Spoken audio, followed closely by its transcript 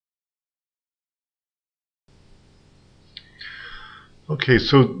Okay,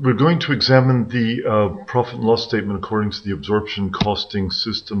 so we're going to examine the profit and loss statement according to the absorption costing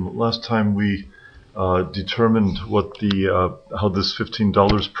system. Last time we determined what how this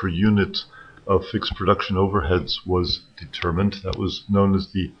 $15 per unit of fixed production overheads was determined. That was known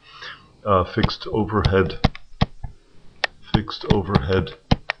as the fixed overhead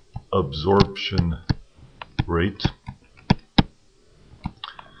absorption rate.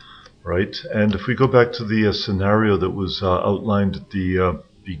 Right, and if we go back to the scenario that was outlined at the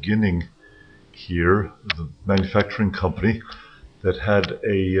beginning here, the manufacturing company that had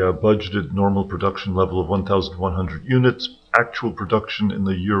a budgeted normal production level of 1,100 units, actual production in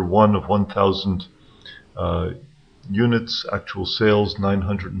the year one of 1,000 units, actual sales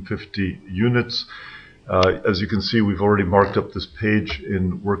 950 units. As you can see, we've already marked up this page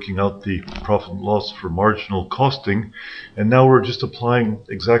in working out the profit and loss for marginal costing, and now we're just applying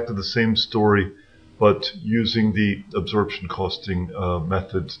exactly the same story but using the absorption costing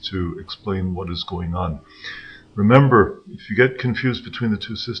method to explain what is going on. Remember, if you get confused between the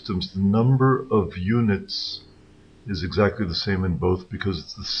two systems, the number of units is exactly the same in both because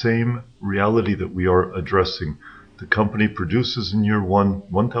it's the same reality that we are addressing. The company produces in year one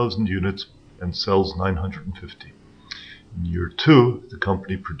 1,000 units and sells 950. In year two, the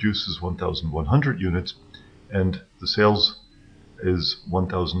company produces 1,100 units and the sales is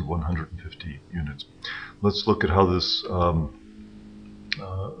 1,150 units. Let's look at how this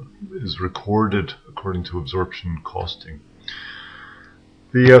is recorded according to absorption costing.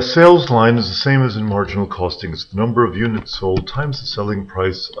 The sales line is the same as in marginal costing. It's the number of units sold times the selling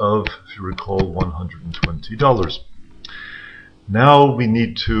price of, if you recall, $120. Now we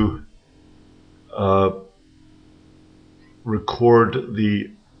need to record the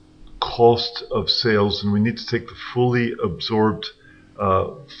cost of sales, and we need to take the fully absorbed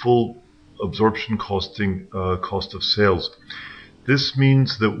full absorption costing cost of sales. This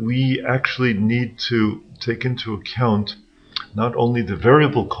means that we actually need to take into account not only the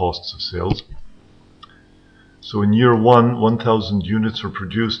variable costs of sales. So in year one, 1,000 units are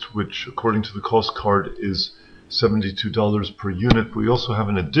produced, which according to the cost card is $72 per unit. But we also have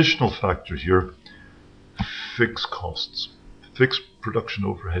an additional factor here: fixed costs, fixed production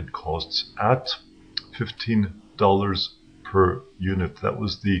overhead costs at $15 per unit. That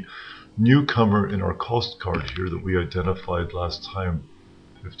was the newcomer in our cost card here that we identified last time,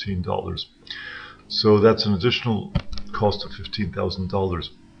 $15. So that's an additional cost of $15,000.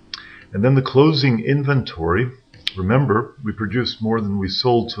 And then the closing inventory. Remember, we produced more than we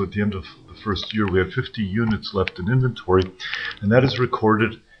sold, so at the end of the first year we had 50 units left in inventory, and that is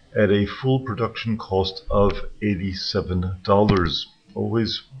recorded at a full production cost of $87.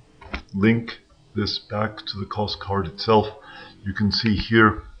 Always link this back to the cost card itself. You can see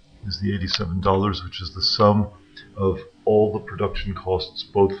here is the $87, which is the sum of all the production costs,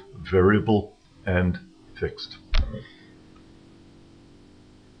 both variable and fixed.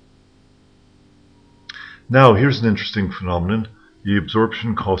 Now here's an interesting phenomenon. The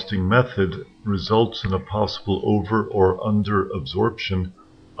absorption costing method results in a possible over or under absorption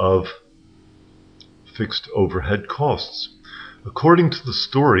of fixed overhead costs. According to the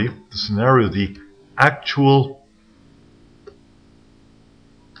story, the scenario, the actual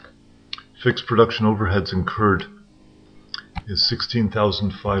fixed production overheads incurred is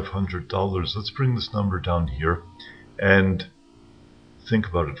 $16,500. Let's bring this number down here and think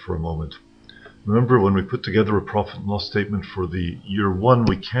about it for a moment. Remember, when we put together a profit and loss statement for the year one,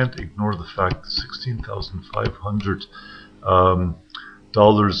 we can't ignore the fact that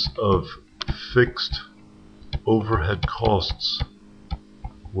 $16,500 of fixed overhead costs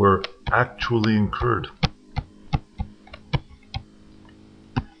were actually incurred.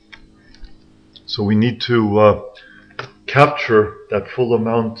 So we need to capture that full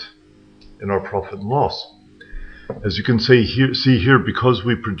amount in our profit and loss. As you can see here, because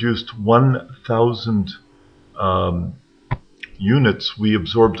we produced 1,000 units, we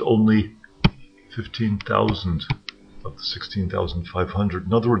absorbed only 15,000 of the 16,500.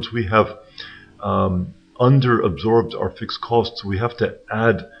 In other words, we have under-absorbed our fixed costs. We have to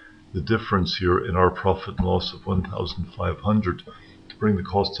add the difference here in our profit and loss of 1,500 to bring the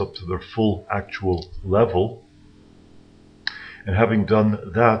costs up to their full actual level. And having done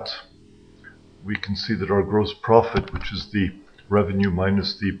that, we can see that our gross profit, which is the revenue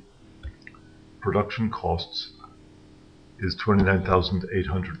minus the production costs, is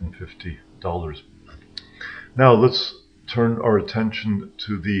 $29,850. Now let's turn our attention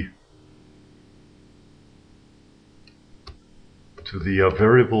to the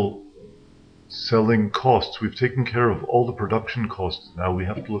variable selling costs. We've taken care of all the production costs. Now we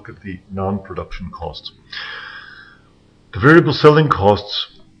have to look at the non-production costs. The variable selling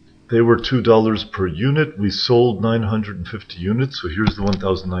costs, they were $2 per unit. We sold 950 units, so here's the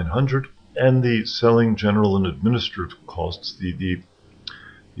 1,900. And the selling, general, and administrative costs, the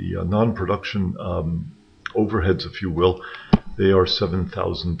non-production overheads, if you will, they are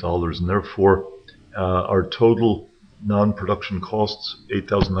 $7,000, and therefore our total non-production costs,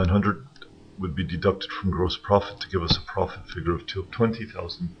 8,900, would be deducted from gross profit to give us a profit figure of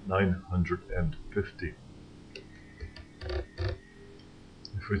 20,950.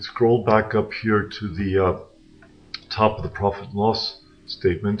 If we scroll back up here to the top of the profit and loss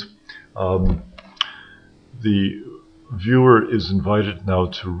statement, the viewer is invited now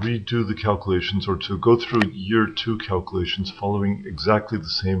to redo the calculations or to go through year 2 calculations following exactly the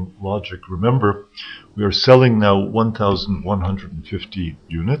same logic. Remember, we are selling now 1,150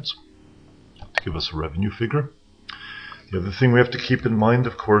 units to give us a revenue figure. The other thing we have to keep in mind,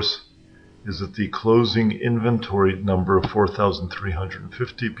 of course, is that the closing inventory number of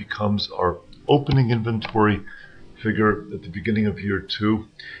 4,350 becomes our opening inventory figure at the beginning of year 2.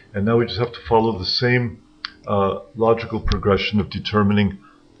 And now we just have to follow the same logical progression of determining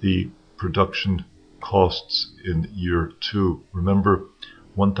the production costs in year 2. Remember,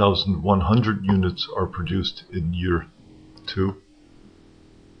 1,100 units are produced in year 2.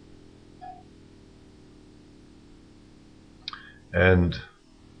 And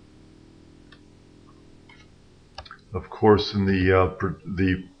of course, in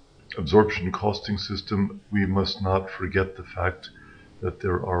the absorption costing system, we must not forget the fact that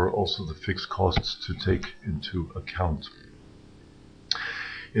there are also the fixed costs to take into account.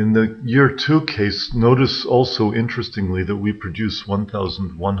 In the year 2 case, notice also interestingly that we produce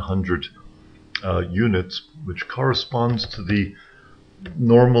 1,100 units, which corresponds to the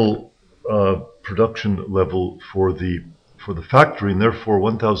normal production level for the factory, and therefore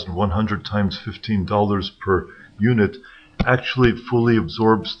 1,100 times $15 per unit actually fully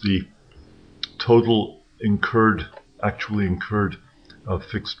absorbs the total actually incurred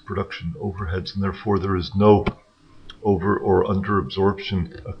fixed production overheads, and therefore there is no over or under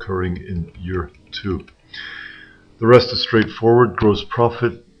absorption occurring in year 2. The rest is straightforward. Gross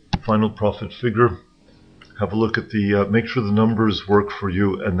profit, final profit figure. Have a look at the, make sure the numbers work for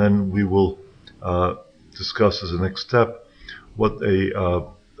you, and then we will discuss as a next step what a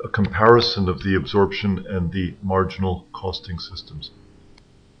comparison of the absorption and the marginal costing systems.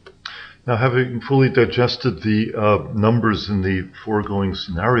 Now, having fully digested the numbers in the foregoing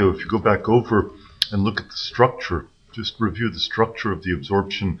scenario, if you go back over and look at the structure, just review the structure of the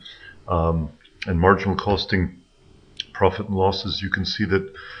absorption and marginal costing profit and losses, you can see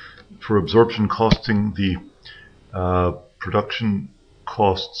that for absorption costing, the production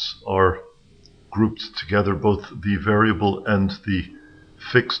costs are grouped together, both the variable and the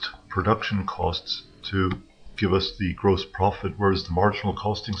fixed production costs, to give us the gross profit, whereas the marginal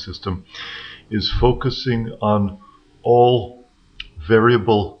costing system is focusing on all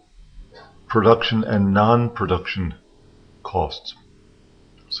variable production and non-production costs.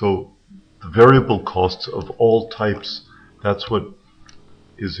 So the variable costs of all types, that's what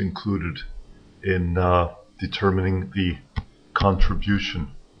is included in determining the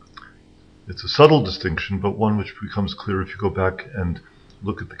contribution. It's a subtle distinction, but one which becomes clear if you go back and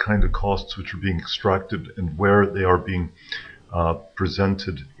look at the kind of costs which are being extracted and where they are being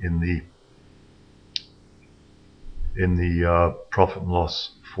presented in the profit and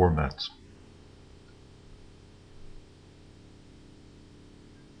loss formats.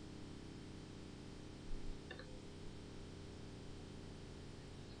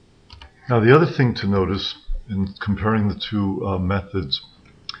 Now, the other thing to notice in comparing the two methods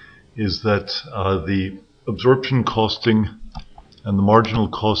is that the absorption costing and the marginal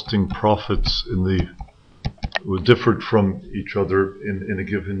costing profits differed from each other in a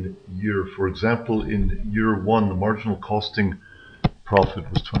given year. For example, in year 1, the marginal costing profit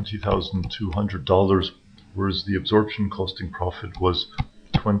was $20,200, whereas the absorption costing profit was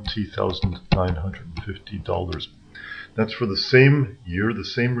 $20,950. That's for the same year, the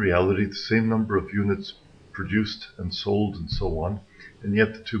same reality, the same number of units produced and sold and so on, and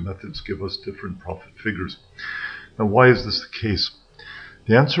yet the two methods give us different profit figures. Now, why is this the case?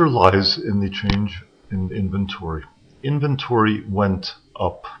 The answer lies in the change in inventory. Inventory went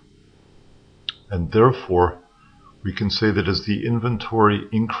up, and therefore we can say that as the inventory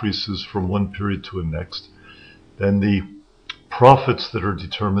increases from one period to the next, then the profits that are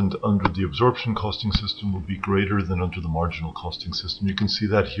determined under the absorption costing system will be greater than under the marginal costing system. You can see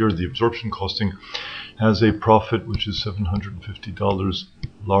that here. The absorption costing has a profit which is $750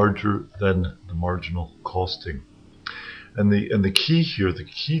 larger than the marginal costing. And the key here, the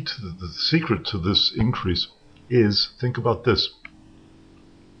secret to this increase is, think about this.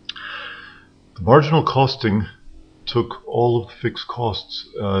 The marginal costing took all of the fixed costs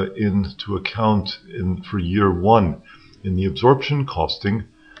into account for year one. In the absorption costing,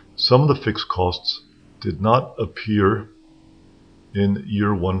 some of the fixed costs did not appear in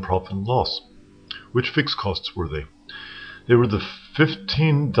year one profit and loss. Which fixed costs were they? They were the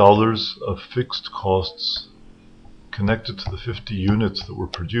 $15 of fixed costs connected to the 50 units that were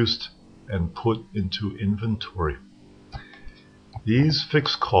produced and put into inventory. These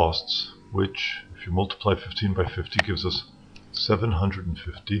fixed costs, which if you multiply 15 by 50 gives us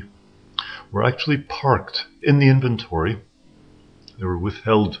 750, were actually parked in the inventory. They were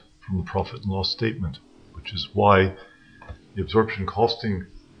withheld from the profit and loss statement, which is why the absorption costing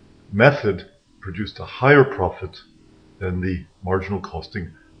method produced a higher profit than the marginal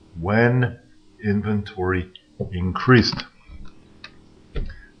costing when inventory increased.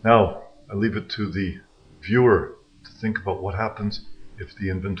 Now, I leave it to the viewer to think about what happens if the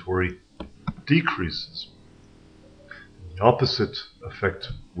inventory decreases. The opposite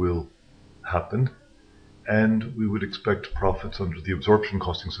effect will happen, and we would expect profits under the absorption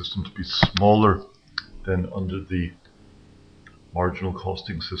costing system to be smaller than under the marginal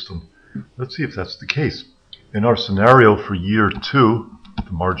costing system. Let's see if that's the case. In our scenario for year two,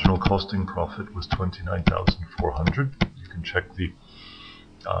 the marginal costing profit was $29,400. You can check the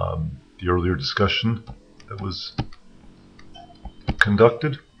earlier discussion that was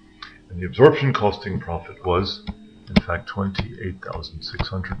conducted. And the absorption costing profit was, in fact,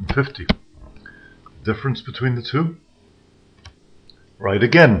 $28,650. The difference between the two? Right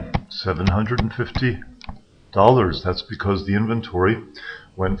again, $750. That's because the inventory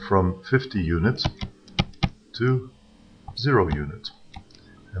went from 50 units to 0 units.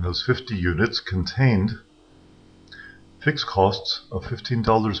 And those 50 units contained fixed costs of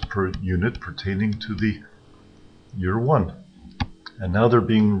 $15 per unit pertaining to the year one. And now they're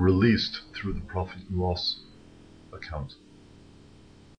being released through the profit and loss account.